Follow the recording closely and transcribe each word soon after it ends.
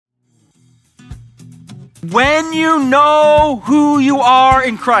When you know who you are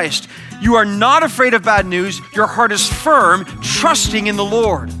in Christ, you are not afraid of bad news. Your heart is firm, trusting in the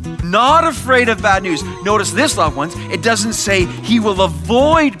Lord. Not afraid of bad news. Notice this, loved ones. It doesn't say he will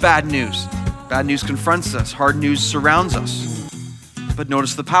avoid bad news. Bad news confronts us. Hard news surrounds us. But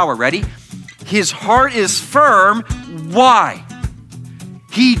notice the power. Ready? His heart is firm. Why?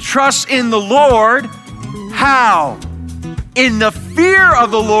 He trusts in the Lord. How? In the fear of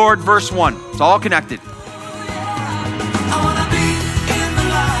the Lord, verse 1. It's all connected.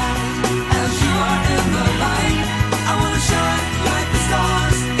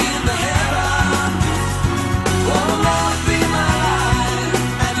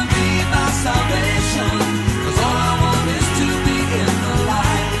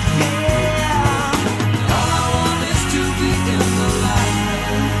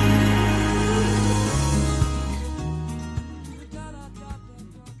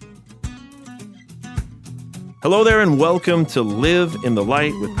 Hello there and welcome to Live in the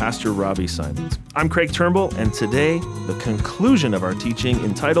Light with Pastor Robbie Simons. I'm Craig Turnbull, and today, the conclusion of our teaching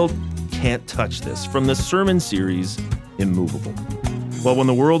entitled, Can't Touch This, from the sermon series, Immovable. Well, when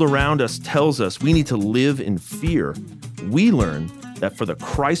the world around us tells us we need to live in fear, we learn that for the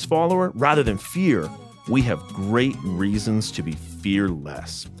Christ follower, rather than fear, we have great reasons to be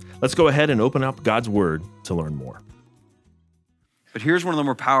fearless. Let's go ahead and open up God's Word to learn more. But here's one of the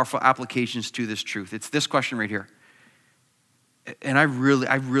more powerful applications to this truth. It's this question right here. And I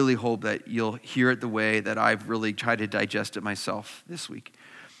really hope that you'll hear it the way that I've really tried to digest it myself this week.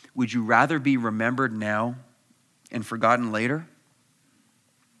 Would you rather be remembered now and forgotten later?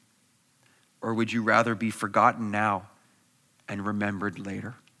 Or would you rather be forgotten now and remembered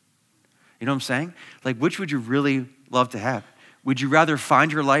later? You know what I'm saying? Like, which would you really love to have? Would you rather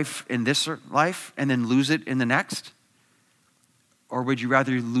find your life in this life and then lose it in the next? Or would you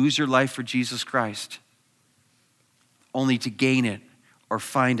rather lose your life for Jesus Christ, only to gain it or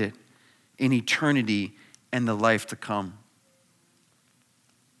find it in eternity and the life to come?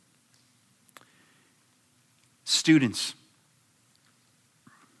 Students,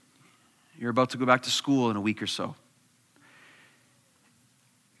 you're about to go back to school in a week or so.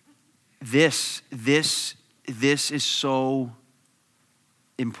 This is so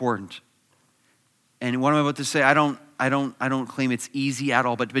important. And what I'm about to say, I don't claim it's easy at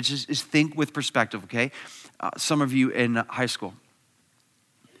all, but just think with perspective, okay? Some of you in high school,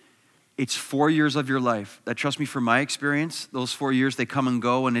 it's 4 years of your life that, trust me, from my experience, those 4 years, they come and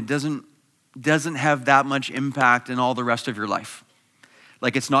go, and it doesn't have that much impact in all the rest of your life.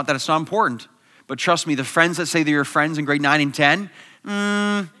 Like, it's not that it's not important, but trust me, the friends that say they're your friends in grade 9 and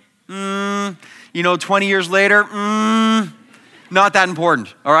 10, 20 years later, not that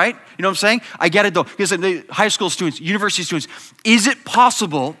important, all right? You know what I'm saying? I get it though, because the high school students, university students, is it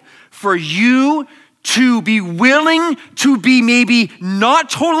possible for you to be willing to be maybe not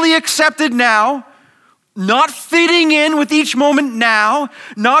totally accepted now, not fitting in with each moment now,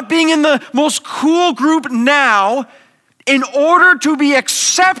 not being in the most cool group now, in order to be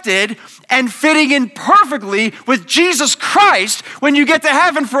accepted and fitting in perfectly with Jesus Christ when you get to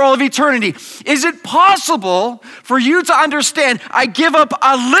heaven for all of eternity? Is it possible for you to understand, I give up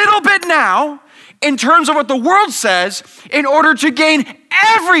a little bit now in terms of what the world says in order to gain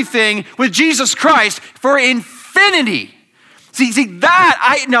everything with Jesus Christ for infinity? See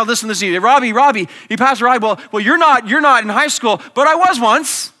that, now listen, Robbie, Pastor Robbie, well, you're not in high school, but I was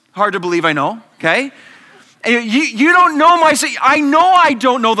once. Hard to believe, I know, okay? You don't know I know I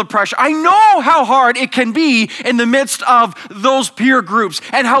don't know the pressure. I know how hard it can be in the midst of those peer groups,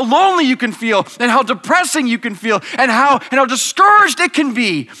 and how lonely you can feel, and how depressing you can feel, and how discouraged it can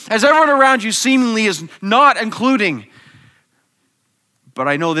be as everyone around you seemingly is not including. But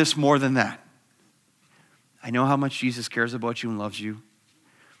I know this more than that. I know how much Jesus cares about you and loves you.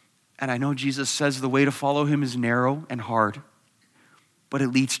 And I know Jesus says the way to follow him is narrow and hard, but it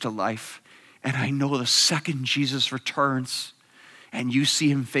leads to life. And I know the second Jesus returns and you see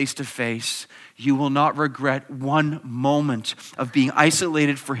him face to face, you will not regret one moment of being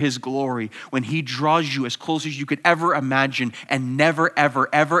isolated for his glory when he draws you as close as you could ever imagine and never, ever,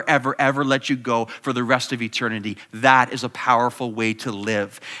 ever, ever, ever let you go for the rest of eternity. That is a powerful way to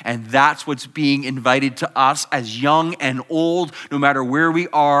live. And that's what's being invited to us as young and old, no matter where we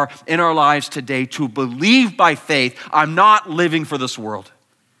are in our lives today, to believe by faith, I'm not living for this world.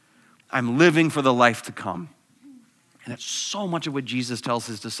 I'm living for the life to come. And that's so much of what Jesus tells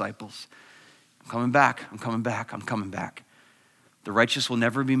his disciples. I'm coming back, I'm coming back, I'm coming back. The righteous will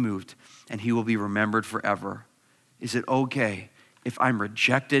never be moved, and he will be remembered forever. Is it okay if I'm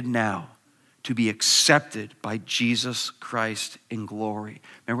rejected now to be accepted by Jesus Christ in glory.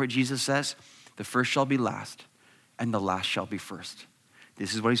 Remember what Jesus says? The first shall be last, and the last shall be first.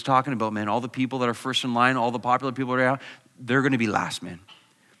 This is what he's talking about, man. All the people that are first in line, all the popular people that are out, they're going to be last, man.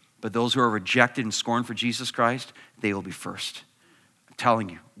 But those who are rejected and scorned for Jesus Christ, they will be first. I'm telling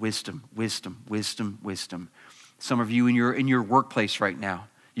you, wisdom, wisdom, wisdom, wisdom. Some of you in your workplace right now,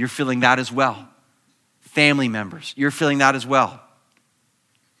 you're feeling that as well. Family members, you're feeling that as well.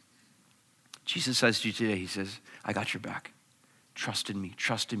 Jesus says to you today, he says, I got your back. Trust in me,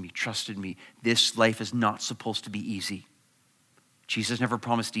 trust in me, trust in me. This life is not supposed to be easy. Jesus never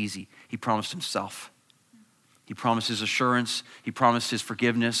promised easy. He promised himself. He promised his assurance. He promised his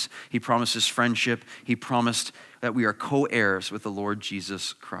forgiveness. He promised his friendship. He promised that we are co-heirs with the Lord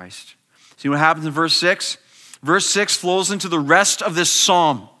Jesus Christ. See what happens in verse 6? Verse 6 flows into the rest of this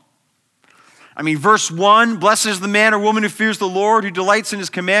psalm. I mean, verse 1, blessed is the man or woman who fears the Lord, who delights in his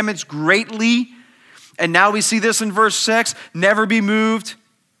commandments greatly. And now we see this in verse 6, never be moved,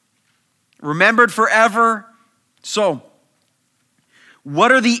 remembered forever. So,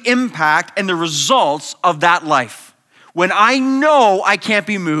 what are the impact and the results of that life? When I know I can't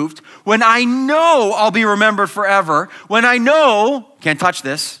be moved, when I know I'll be remembered forever, when I know, can't touch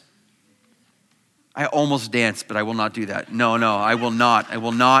this. I almost danced, but I will not do that. No, I will not. I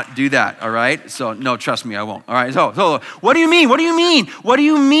will not do that, all right? So, no, trust me, I won't. All right, so what do you mean? What do you mean? What do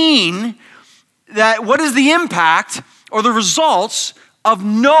you mean that, what is the impact or the results of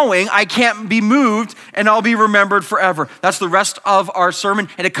knowing I can't be moved and I'll be remembered forever? That's the rest of our sermon,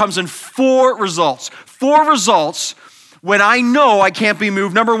 and it comes in 4 results. 4 results when I know I can't be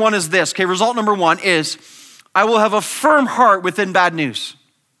moved. Number 1 is this, okay? Result number 1 is I will have a firm heart within bad news.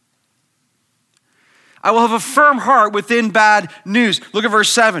 I will have a firm heart within bad news. Look at verse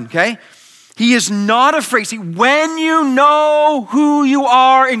 7, okay? He is not afraid. See, when you know who you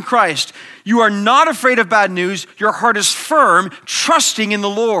are in Christ, you are not afraid of bad news. Your heart is firm, trusting in the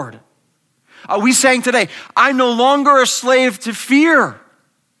Lord. We sang today, I'm no longer a slave to fear.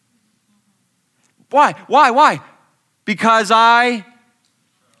 Why? Because I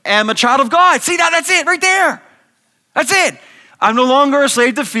am a child of God. See, that's it right there. That's it. I'm no longer a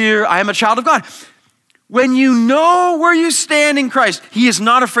slave to fear. I am a child of God. When you know where you stand in Christ, he is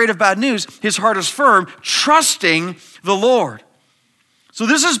not afraid of bad news. His heart is firm, trusting the Lord. So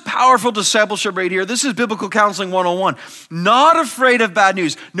this is powerful discipleship right here. This is biblical counseling 101. Not afraid of bad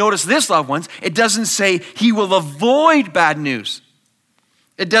news. Notice this, loved ones. It doesn't say he will avoid bad news.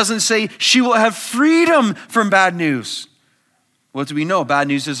 It doesn't say she will have freedom from bad news. What do we know? Bad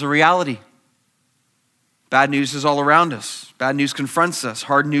news is a reality. Bad news is all around us. Bad news confronts us.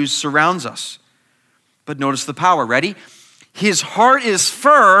 Hard news surrounds us. But notice the power. Ready? His heart is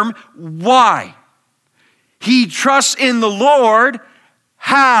firm. Why? He trusts in the Lord.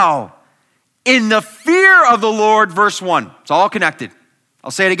 How? In the fear of the Lord, verse 1. It's all connected.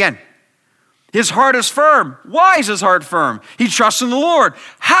 I'll say it again. His heart is firm. Why is his heart firm? He trusts in the Lord.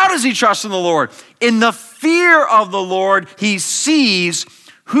 How does he trust in the Lord? In the fear of the Lord, he sees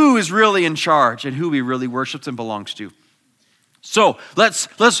who is really in charge and who he really worships and belongs to. So let's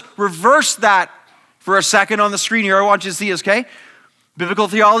reverse that for a second on the screen here. I want you to see this, okay? Biblical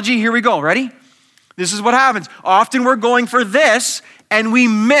theology, here we go. Ready? This is what happens. Often we're going for this and we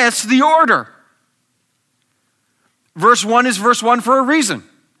miss the order. Verse 1 is verse 1 for a reason.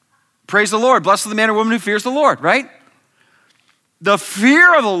 Praise the Lord. Blessed is the man or woman who fears the Lord, right? The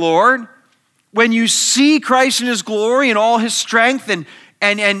fear of the Lord, when you see Christ in his glory and all his strength and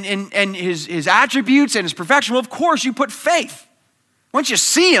his attributes and his perfection, well, of course you put faith. Once you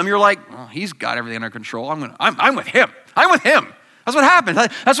see him, you're like, oh, he's got everything under control. I'm with him. I'm with him. That's what happens.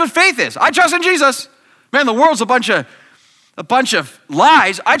 That's what faith is. I trust in Jesus. Man, the world's a bunch of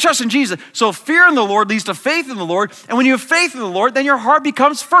lies. I trust in Jesus. So fear in the Lord leads to faith in the Lord. And when you have faith in the Lord, then your heart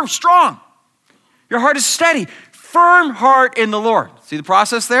becomes firm, strong. Your heart is steady. Firm heart in the Lord. See the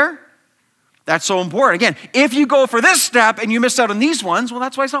process there? That's so important. Again, if you go for this step and you miss out on these ones, well,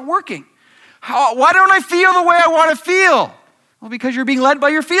 that's why it's not working. Why don't I feel the way I want to feel? Well, because you're being led by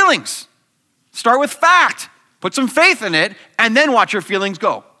your feelings. Start with fact. Put some faith in it, and then watch your feelings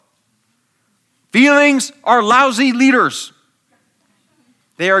go. Feelings are lousy leaders.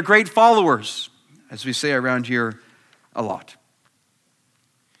 They are great followers, as we say around here a lot.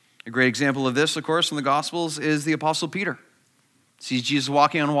 A great example of this, of course, in the Gospels is the Apostle Peter. Sees Jesus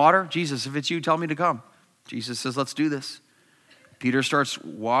walking on water. Jesus, if it's you, tell me to come. Jesus says, let's do this. Peter starts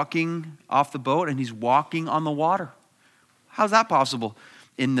walking off the boat, and he's walking on the water. How's that possible?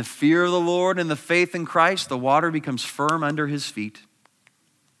 In the fear of the Lord and the faith in Christ, the water becomes firm under his feet.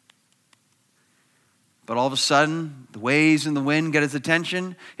 But all of a sudden, the waves and the wind get his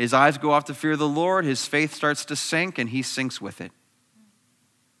attention. His eyes go off to fear the Lord. His faith starts to sink, and he sinks with it.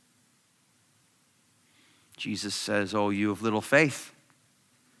 Jesus says, "Oh, you of little faith."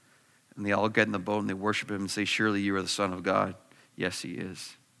 And they all get in the boat and they worship him and say, "Surely you are the Son of God." Yes, he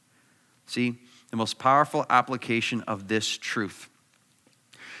is. See, the most powerful application of this truth.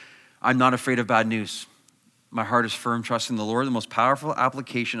 I'm not afraid of bad news. My heart is firm, trusting the Lord. The most powerful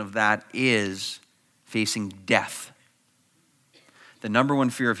application of that is facing death. The number one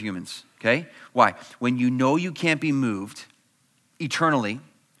fear of humans, okay? Why? When you know you can't be moved eternally,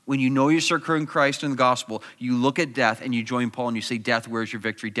 when you know you're secure in Christ and the gospel, you look at death and you join Paul and you say, "Death, where's your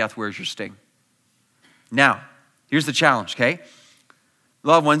victory? Death, where's your sting?" Now, here's the challenge, okay?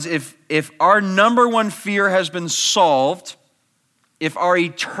 Loved ones, if our number one fear has been solved, if our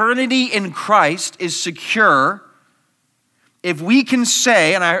eternity in Christ is secure, if we can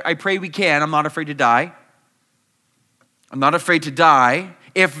say, and I pray we can, I'm not afraid to die. I'm not afraid to die.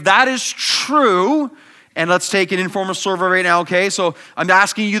 If that is true, and let's take an informal survey right now, okay? So I'm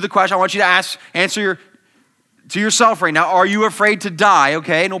asking you the question. I want you to answer to yourself right now. Are you afraid to die?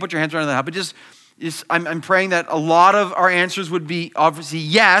 Okay, don't put your hands around that, but just I'm praying that a lot of our answers would be obviously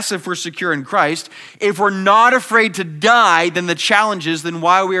yes if we're secure in Christ. If we're not afraid to die, then the challenge is, then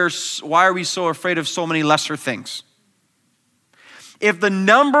why are we so afraid of so many lesser things? If the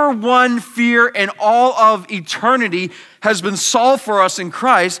number one fear in all of eternity has been solved for us in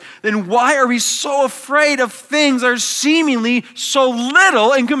Christ, then why are we so afraid of things that are seemingly so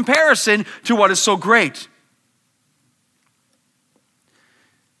little in comparison to what is so great?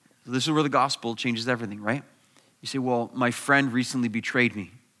 This is where the gospel changes everything, right? You say, "Well, my friend recently betrayed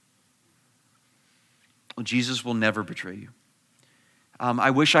me." Well, Jesus will never betray you.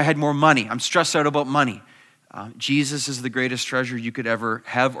 I wish I had more money. I'm stressed out about money. Jesus is the greatest treasure you could ever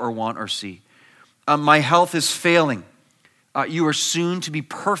have or want or see. My health is failing. You are soon to be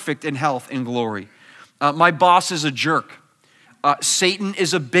perfect in health and glory. My boss is a jerk. Satan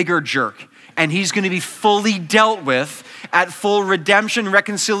is a bigger jerk. And he's going to be fully dealt with at full redemption,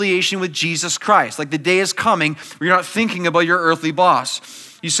 reconciliation with Jesus Christ. Like the day is coming where you're not thinking about your earthly boss.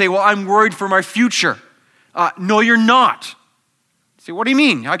 You say, "Well, I'm worried for my future." No, you're not. You say, "What do you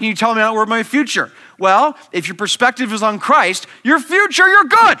mean? How can you tell me I'm not worried about my future?" Well, if your perspective is on Christ, your future, you're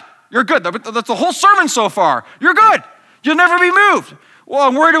good. You're good. That's the whole sermon so far. You're good. You'll never be moved. "Well,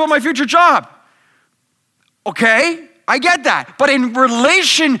 I'm worried about my future job." Okay, I get that. But in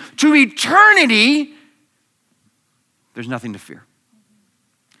relation to eternity, there's nothing to fear.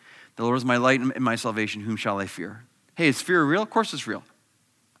 "The Lord is my light and my salvation. Whom shall I fear?" Hey, is fear real? Of course it's real.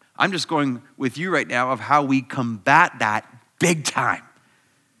 I'm just going with you right now of how we combat that big time.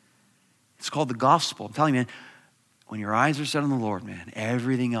 It's called the gospel. I'm telling you, man, when your eyes are set on the Lord, man,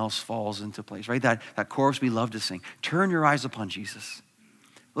 everything else falls into place, right? That chorus we love to sing. Turn your eyes upon Jesus.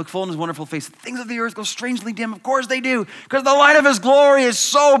 Look full in his wonderful face. The things of the earth go strangely dim. Of course they do, because the light of his glory is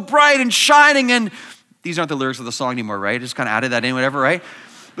so bright and shining. And these aren't the lyrics of the song anymore, right? Just kind of added that in, whatever, right?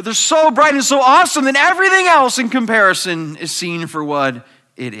 But they're so bright and so awesome that everything else in comparison is seen for what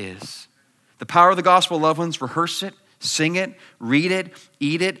it is. The power of the gospel, loved ones, rehearse it, sing it, read it,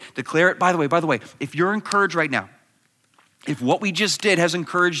 eat it, declare it. By the way, if you're encouraged right now, if what we just did has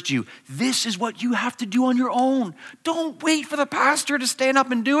encouraged you, this is what you have to do on your own. Don't wait for the pastor to stand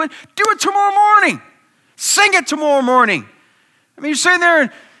up and do it. Do it tomorrow morning. Sing it tomorrow morning. I mean, you're sitting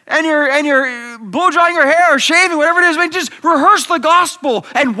there and you're blow drying your hair or shaving, whatever it is. I mean, just rehearse the gospel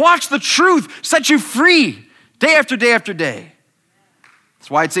and watch the truth set you free day after day after day. That's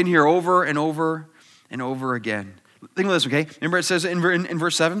why it's in here over and over and over again. Think of this, okay? Remember it says in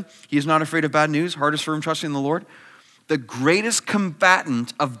verse 7, he is not afraid of bad news, heart is firm, trusting in the Lord. The greatest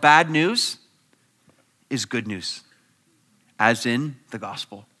combatant of bad news is good news, as in the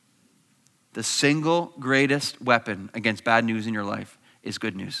gospel. The single greatest weapon against bad news in your life is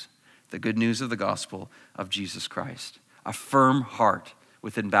good news. The good news of the gospel of Jesus Christ. A firm heart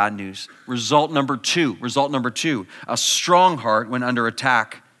within bad news. Result number two, a strong heart when under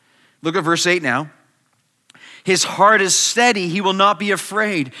attack. Look at verse 8 now. His heart is steady, he will not be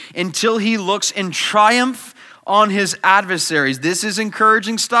afraid until he looks in triumph on his adversaries. This is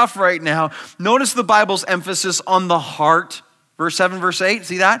encouraging stuff right now. Notice the Bible's emphasis on the heart. Verse 7, verse 8,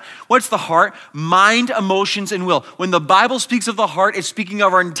 see that? What's the heart? Mind, emotions, and will. When the Bible speaks of the heart, it's speaking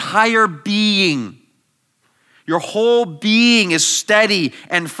of our entire being. Your whole being is steady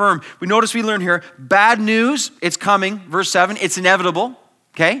and firm. We learn here, bad news, it's coming. Verse 7, it's inevitable,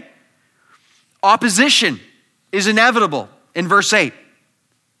 okay? Opposition is inevitable in verse 8.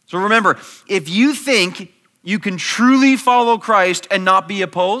 So remember, if you think you can truly follow Christ and not be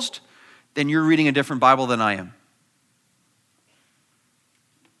opposed, then you're reading a different Bible than I am.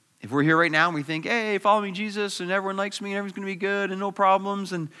 If we're here right now and we think, hey, follow me, Jesus, and everyone likes me, and everyone's going to be good, and no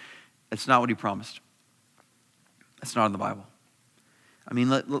problems, and it's not what he promised. That's not in the Bible. I mean,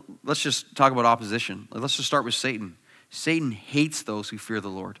 let's just talk about opposition. Let's just start with Satan. Satan hates those who fear the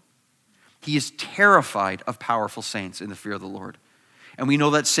Lord. He is terrified of powerful saints in the fear of the Lord. And we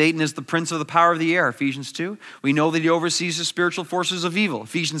know that Satan is the prince of the power of the air, Ephesians 2. We know that he oversees the spiritual forces of evil,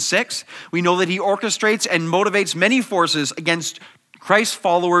 Ephesians 6. We know that he orchestrates and motivates many forces against Christ's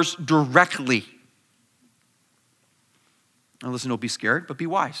followers directly. Now listen, don't be scared, but be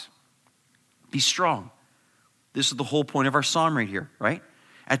wise. Be strong. This is the whole point of our psalm right here, right?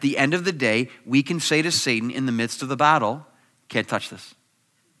 At the end of the day, we can say to Satan in the midst of the battle, can't touch this.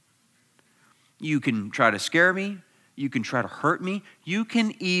 You can try to scare me. You can try to hurt me. You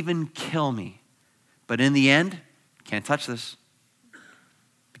can even kill me. But in the end, can't touch this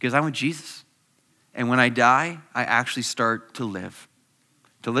because I'm with Jesus. And when I die, I actually start to live.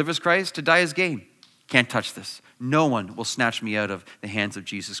 To live as Christ, to die as gain. Can't touch this. No one will snatch me out of the hands of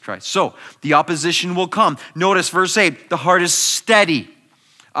Jesus Christ. So the opposition will come. Notice verse 8, the heart is steady.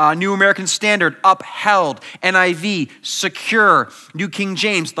 New American Standard, upheld. NIV, secure. New King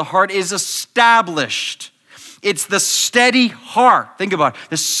James, the heart is established. It's the steady heart. Think about it.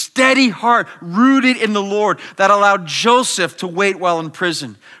 The steady heart rooted in the Lord that allowed Joseph to wait while in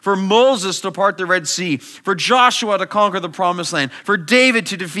prison, for Moses to part the Red Sea, for Joshua to conquer the Promised Land, for David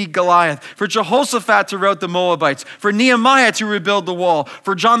to defeat Goliath, for Jehoshaphat to rout the Moabites, for Nehemiah to rebuild the wall,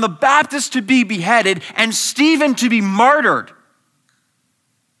 for John the Baptist to be beheaded, and Stephen to be martyred.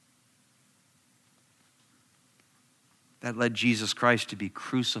 That led Jesus Christ to be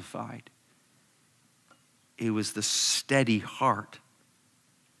crucified. It was the steady heart.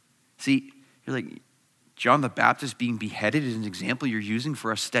 See, you're like, John the Baptist being beheaded is an example you're using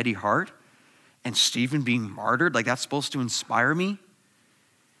for a steady heart? And Stephen being martyred, like that's supposed to inspire me?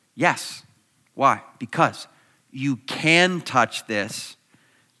 Yes. Why? Because you can touch this,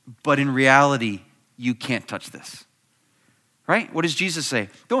 but in reality, you can't touch this. Right? What does Jesus say?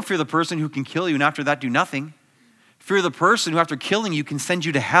 Don't fear the person who can kill you and after that do nothing. Fear the person who after killing you can send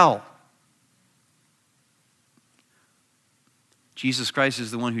you to hell. Jesus Christ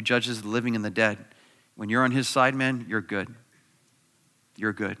is the one who judges the living and the dead. When you're on his side, man, you're good.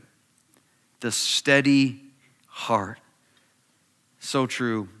 You're good. The steady heart. So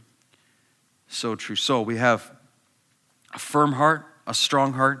true. So true. So we have a firm heart, a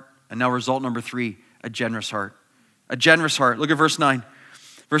strong heart, and now result number 3, a generous heart. A generous heart. Look at verse 9.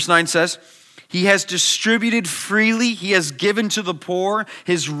 Verse 9 says, he has distributed freely. He has given to the poor.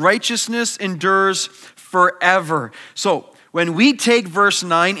 His righteousness endures forever. So when we take verse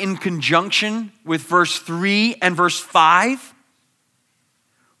 9 in conjunction with verse 3 and verse 5,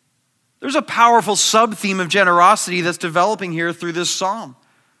 there's a powerful sub-theme of generosity that's developing here through this psalm.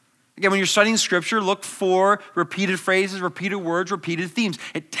 Again, when you're studying scripture, look for repeated phrases, repeated words, repeated themes.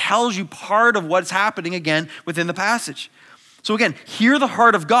 It tells you part of what's happening again within the passage. So again, hear the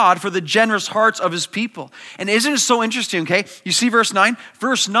heart of God for the generous hearts of his people. And isn't it so interesting, okay? You see verse 9?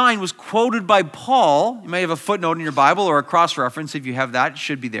 Verse 9 was quoted by Paul. You may have a footnote in your Bible or a cross-reference. If you have that, it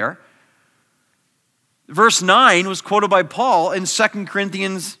should be there. Verse 9 was quoted by Paul in 2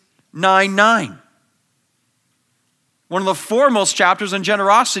 Corinthians 9:9. One of the foremost chapters on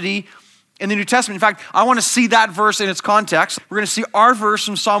generosity in the New Testament. In fact, I want to see that verse in its context. We're going to see our verse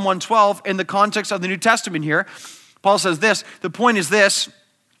from Psalm 112 in the context of the New Testament here. Paul says this, the point is this,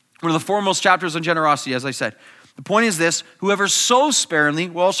 one of the foremost chapters on generosity, as I said. The point is this, whoever sows sparingly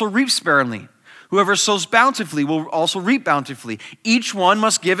will also reap sparingly. Whoever sows bountifully will also reap bountifully. Each one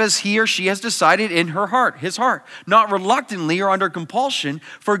must give as he or she has decided in her heart, his heart, not reluctantly or under compulsion,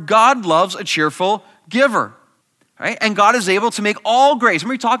 for God loves a cheerful giver. Right? And God is able to make all grace.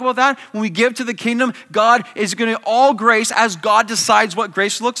 Remember we talk about that? When we give to the kingdom, God is going to all grace as God decides what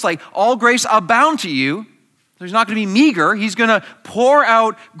grace looks like. All grace abound to you. There's not going to be meager. He's going to pour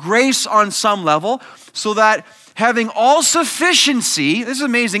out grace on some level so that having all sufficiency, this is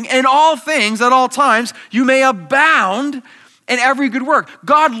amazing, in all things at all times, you may abound in every good work.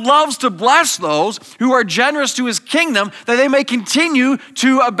 God loves to bless those who are generous to his kingdom that they may continue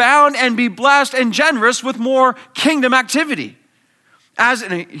to abound and be blessed and generous with more kingdom activity.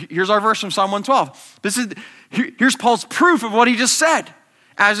 Here's our verse from Psalm 112. Here's Paul's proof of what he just said.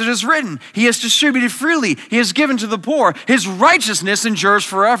 As it is written, he has distributed freely. He has given to the poor. His righteousness endures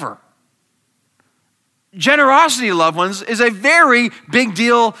forever. Generosity, loved ones, is a very big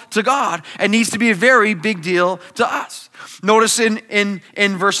deal to God and needs to be a very big deal to us. Notice in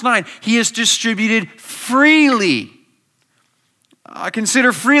verse 9, he has distributed freely.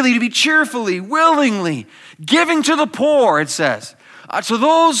 Consider freely to be cheerfully, willingly, giving to the poor, it says, to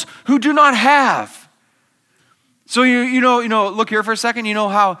those who do not have. So you know, look here for a second. You know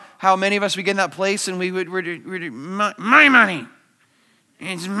how many of us we get in that place and we're my money,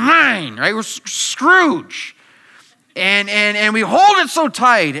 it's mine, right? We're Scrooge, and we hold it so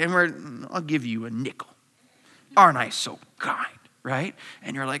tight, and I'll give you a nickel. Aren't I so kind, right?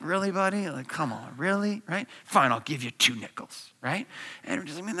 And you're like, really, buddy? Like, come on, really, right? Fine, I'll give you 2 nickels, right? And we're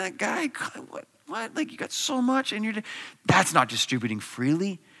just like, man, that guy, what? Like, you got so much, and that's not distributing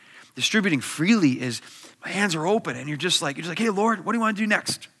freely. Distributing freely is my hands are open, and you're just like, hey, Lord, what do you want to do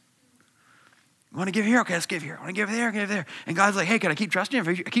next? You want to give here? Okay, let's give here. I want to give there, give there. And God's like, hey, can I keep trusting you?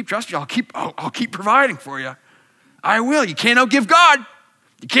 If I keep trusting you, I'll keep providing for you. I will. You can't outgive God.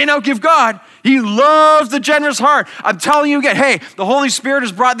 You can't outgive God. He loves the generous heart. I'm telling you again, hey, the Holy Spirit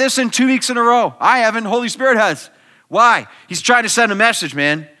has brought this in 2 weeks in a row. I haven't. Holy Spirit has. Why? He's trying to send a message,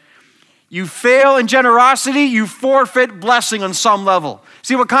 man. You fail in generosity, you forfeit blessing on some level.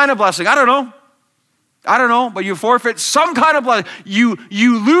 See, what kind of blessing? I don't know, but you forfeit some kind of blessing. You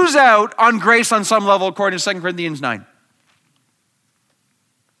lose out on grace on some level, according to 2 Corinthians 9.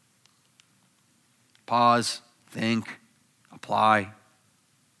 Pause, think, apply,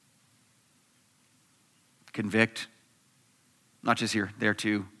 convict. Not just here, there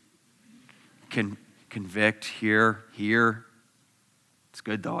too. Convict, here. It's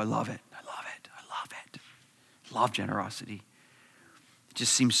good though, I love it. Love generosity. It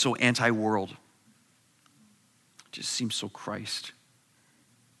just seems so anti-world. It just seems so Christ.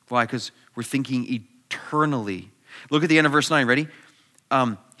 Why? Because we're thinking eternally. Look at the end of verse 9, ready?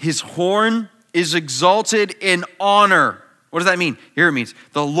 His horn is exalted in honor. What does that mean? Here it means,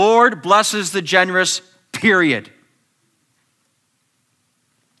 the Lord blesses the generous, period.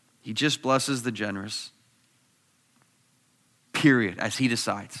 He just blesses the generous, period, as he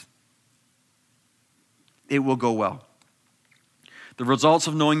decides. It will go well. The results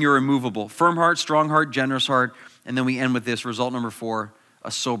of knowing you're immovable: firm heart, strong heart, generous heart. And then we end with this, result number 4,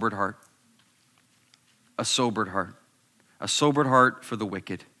 a sobered heart. A sobered heart. A sobered heart for the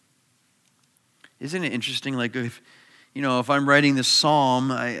wicked. Isn't it interesting? Like, if I'm writing this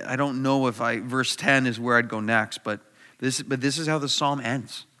psalm, I don't know if verse 10 is where I'd go next, but this is how the psalm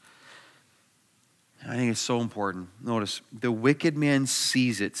ends. I think it's so important. Notice, the wicked man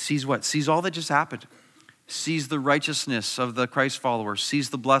sees it. Sees what? Sees all that just happened. Sees the righteousness of the Christ followers, sees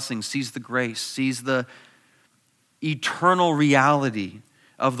the blessing, sees the grace, sees the eternal reality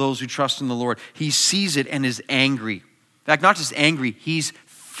of those who trust in the Lord. He sees it and is angry. In fact, not just angry, he's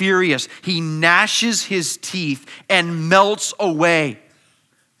furious. He gnashes his teeth and melts away.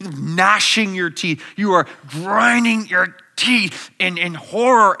 Gnashing your teeth. You are grinding your teeth in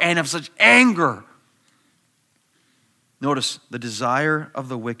horror and of such anger. Notice, the desire of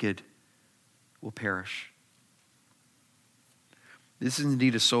the wicked will perish. This is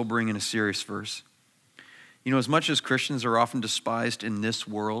indeed a sobering and a serious verse. As much as Christians are often despised in this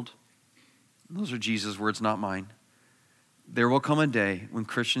world, those are Jesus' words, not mine, there will come a day when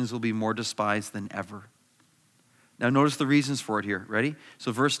Christians will be more despised than ever. Now notice the reasons for it here. Ready?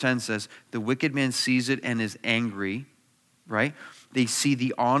 So verse 10 says, the wicked man sees it and is angry, right? They see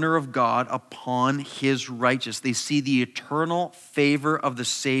the honor of God upon his righteous. They see the eternal favor of the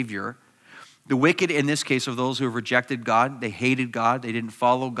Savior. The wicked, in this case, of those who have rejected God, they hated God, they didn't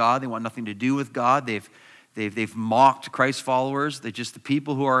follow God, they want nothing to do with God, they've mocked Christ followers, they're just the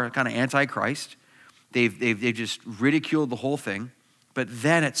people who are kind of anti-Christ. They've just ridiculed the whole thing. But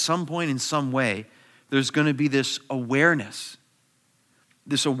then at some point in some way, there's going to be this awareness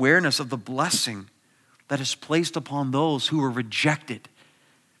of the blessing that is placed upon those who were rejected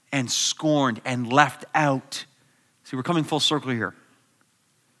and scorned and left out. See, we're coming full circle here.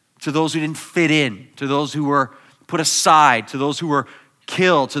 To those who didn't fit in, to those who were put aside, to those who were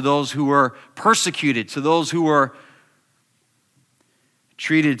killed, to those who were persecuted, to those who were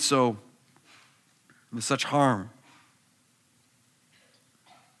treated with such harm.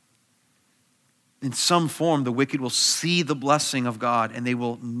 In some form, the wicked will see the blessing of God and they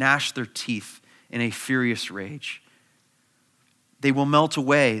will gnash their teeth in a furious rage. They will melt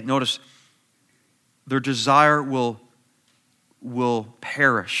away. Notice, their desire will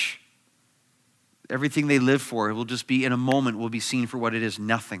perish. Everything they live for, it will just be, in a moment, will be seen for what it is,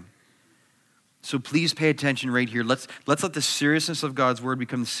 nothing. So please pay attention right here. Let's let the seriousness of God's word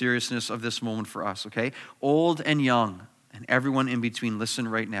become the seriousness of this moment for us, okay? Old and young, and everyone in between, listen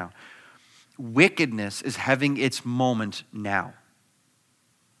right now. Wickedness is having its moment now.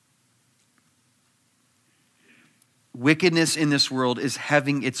 Wickedness in this world is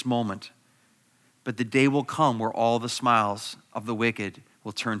having its moment. But the day will come where all the smiles of the wicked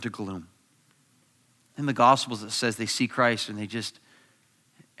will turn to gloom. In the Gospels, it says they see Christ and it just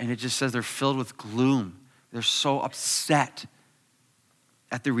says they're filled with gloom. They're so upset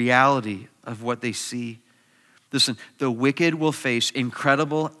at the reality of what they see. Listen, the wicked will face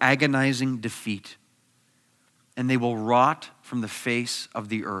incredible, agonizing defeat, and they will rot from the face of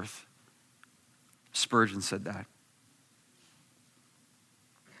the earth. Spurgeon said that.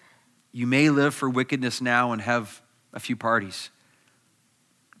 You may live for wickedness now and have a few parties,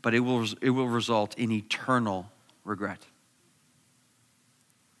 but it will result in eternal regret.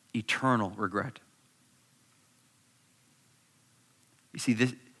 Eternal regret. You see,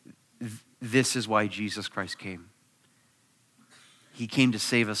 this is why Jesus Christ came. He came to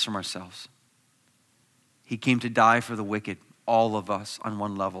save us from ourselves. He came to die for the wicked. All of us on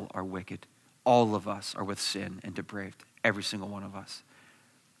one level are wicked. All of us are with sin and depraved. Every single one of us.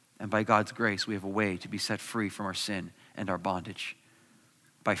 And by God's grace, we have a way to be set free from our sin and our bondage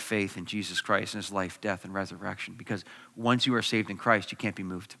by faith in Jesus Christ and his life, death, and resurrection. Because once you are saved in Christ, you can't be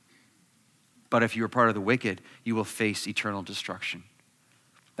moved. But if you are part of the wicked, you will face eternal destruction.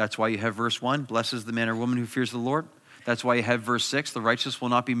 That's why you have verse 1, blessed is the man or woman who fears the Lord. That's why you have verse 6, the righteous will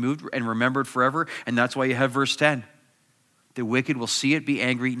not be moved and remembered forever. And that's why you have verse 10. The wicked will see it, be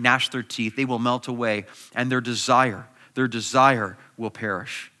angry, gnash their teeth. They will melt away, and their desire will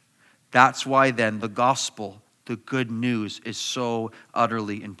perish. That's why then the gospel, the good news, is so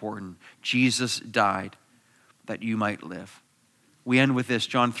utterly important. Jesus died that you might live. We end with this,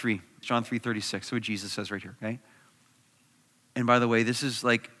 John 3:36. That's what Jesus says right here, okay? And by the way, this is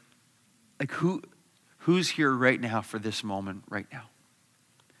like who's here right now for this moment right now?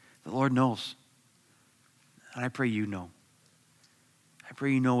 The Lord knows. And I pray you know. I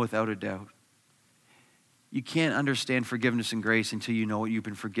pray you know without a doubt. You can't understand forgiveness and grace until you know what you've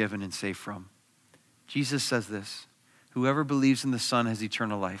been forgiven and saved from. Jesus says this, whoever believes in the Son has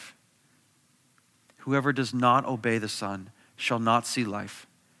eternal life. Whoever does not obey the Son shall not see life,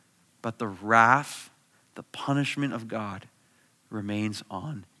 but the wrath, the punishment of God remains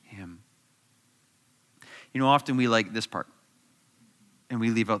on him. You know, often we like this part, and we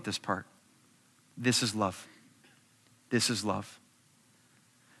leave out this part. This is love. This is love.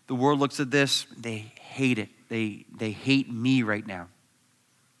 The world looks at this, they hate it. They hate me right now.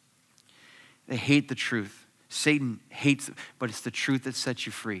 They hate the truth. Satan hates it, but it's the truth that sets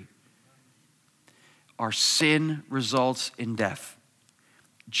you free. Our sin results in death.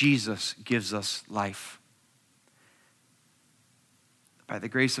 Jesus gives us life. By the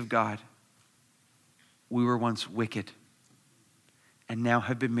grace of God, we were once wicked and now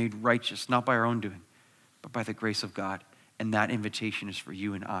have been made righteous, not by our own doing, but by the grace of God. And that invitation is for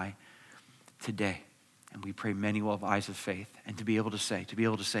you and I today. And we pray many will have eyes of faith and to be able to say,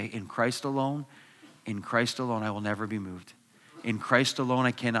 in Christ alone, I will never be moved. In Christ alone,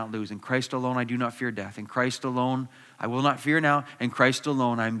 I cannot lose. In Christ alone, I do not fear death. In Christ alone, I will not fear now. In Christ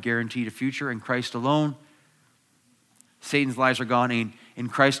alone, I am guaranteed a future. In Christ alone, Satan's lies are gone. In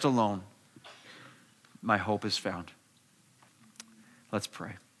Christ alone, my hope is found. Let's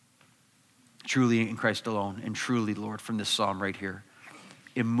pray. Truly in Christ alone, and truly, Lord, from this psalm right here,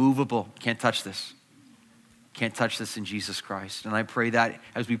 immovable, can't touch this. Can't touch this in Jesus Christ. And I pray that,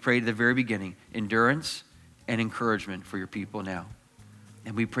 as we prayed at the very beginning, endurance and encouragement for your people now.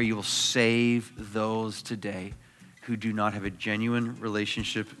 And we pray you will save those today who do not have a genuine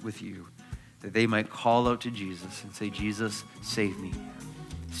relationship with you, that they might call out to Jesus and say, Jesus, save me,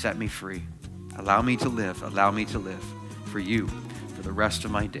 set me free. Allow me to live for you for the rest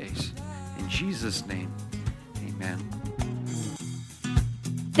of my days. In Jesus' name, amen.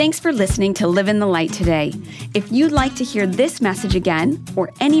 Thanks for listening to Live in the Light today. If you'd like to hear this message again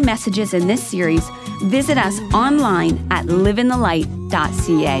or any messages in this series, visit us online at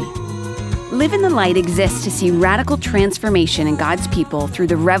liveinthelight.ca. Live in the Light exists to see radical transformation in God's people through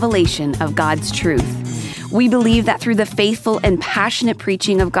the revelation of God's truth. We believe that through the faithful and passionate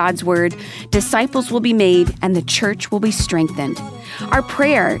preaching of God's word, disciples will be made and the church will be strengthened. Our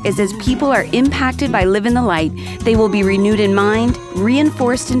prayer is as people are impacted by Live in the Light, they will be renewed in mind,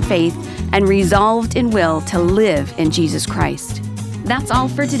 reinforced in faith, and resolved in will to live in Jesus Christ. That's all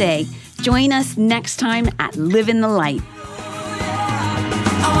for today. Join us next time at Live in the Light.